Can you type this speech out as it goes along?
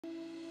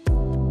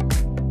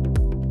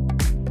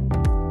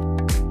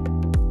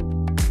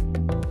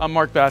I'm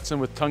Mark Batson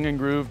with Tongue and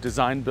Groove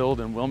Design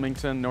Build in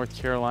Wilmington, North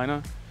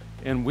Carolina,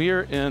 and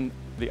we're in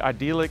the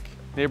idyllic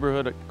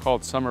neighborhood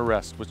called Summer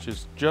Rest, which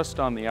is just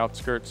on the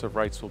outskirts of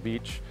Wrightsville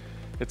Beach.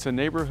 It's a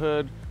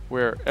neighborhood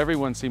where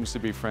everyone seems to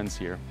be friends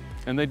here.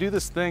 And they do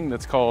this thing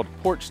that's called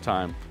porch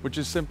time, which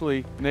is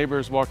simply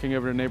neighbors walking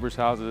over to neighbors'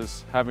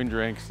 houses, having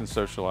drinks and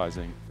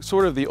socializing.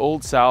 Sort of the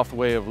old South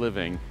way of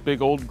living.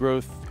 Big old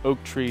growth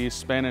oak trees,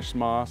 Spanish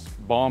moss,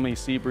 balmy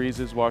sea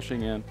breezes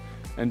washing in,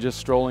 and just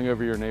strolling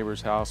over your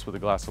neighbor's house with a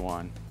glass of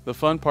wine. The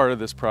fun part of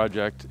this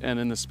project, and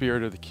in the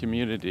spirit of the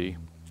community,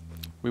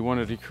 we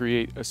wanted to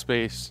create a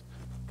space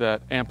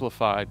that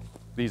amplified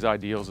these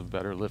ideals of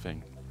better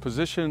living.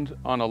 Positioned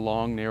on a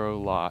long, narrow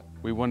lot,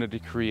 we wanted to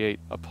create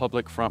a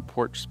public front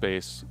porch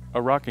space,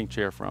 a rocking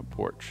chair front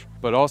porch,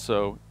 but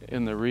also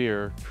in the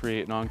rear,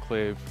 create an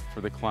enclave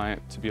for the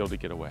client to be able to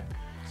get away.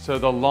 So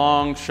the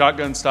long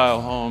shotgun-style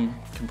home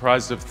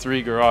comprised of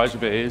 3 garage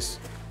bays,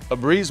 a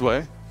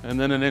breezeway, and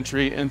then an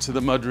entry into the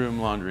mudroom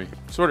laundry.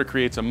 Sort of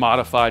creates a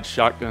modified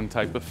shotgun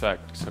type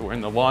effect. So we're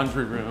in the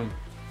laundry room,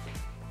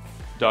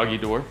 doggy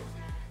door,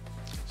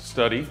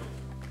 study,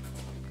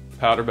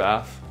 powder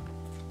bath,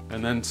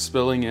 and then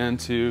spilling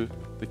into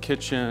the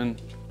kitchen,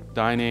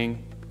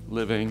 dining,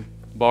 living,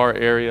 bar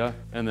area,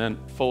 and then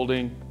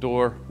folding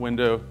door,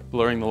 window,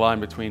 blurring the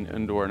line between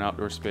indoor and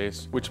outdoor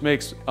space, which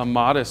makes a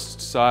modest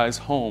size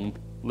home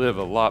live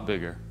a lot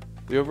bigger.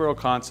 The overall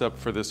concept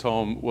for this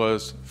home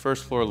was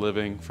first floor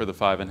living for the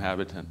 5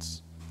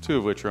 inhabitants, 2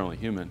 of which are only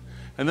human.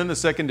 And then the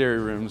secondary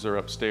rooms are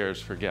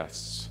upstairs for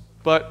guests.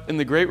 But in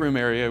the great room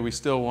area, we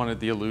still wanted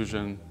the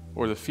illusion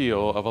or the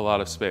feel of a lot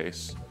of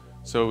space.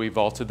 So we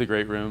vaulted the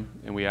great room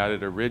and we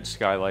added a ridge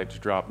skylight to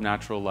drop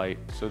natural light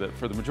so that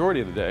for the majority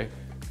of the day,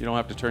 you don't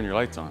have to turn your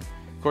lights on.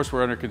 Of course,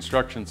 we're under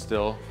construction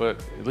still, but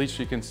at least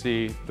you can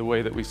see the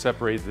way that we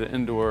separate the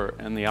indoor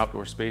and the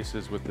outdoor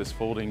spaces with this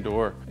folding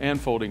door and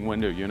folding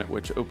window unit,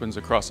 which opens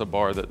across a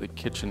bar that the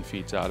kitchen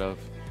feeds out of.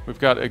 We've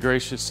got a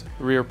gracious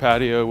rear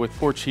patio with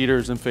porch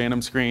heaters and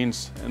phantom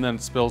screens, and then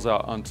it spills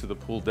out onto the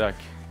pool deck.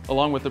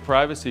 Along with the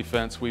privacy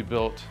fence, we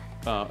built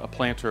a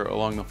planter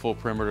along the full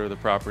perimeter of the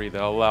property that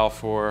will allow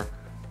for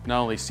not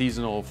only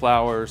seasonal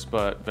flowers,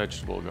 but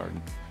vegetable garden.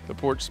 The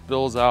porch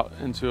spills out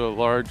into a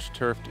large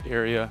turfed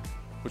area,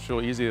 which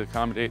will easily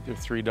accommodate the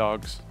 3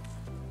 dogs.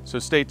 So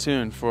stay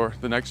tuned for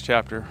the next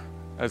chapter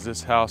as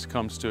this house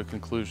comes to a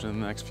conclusion in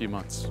the next few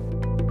months.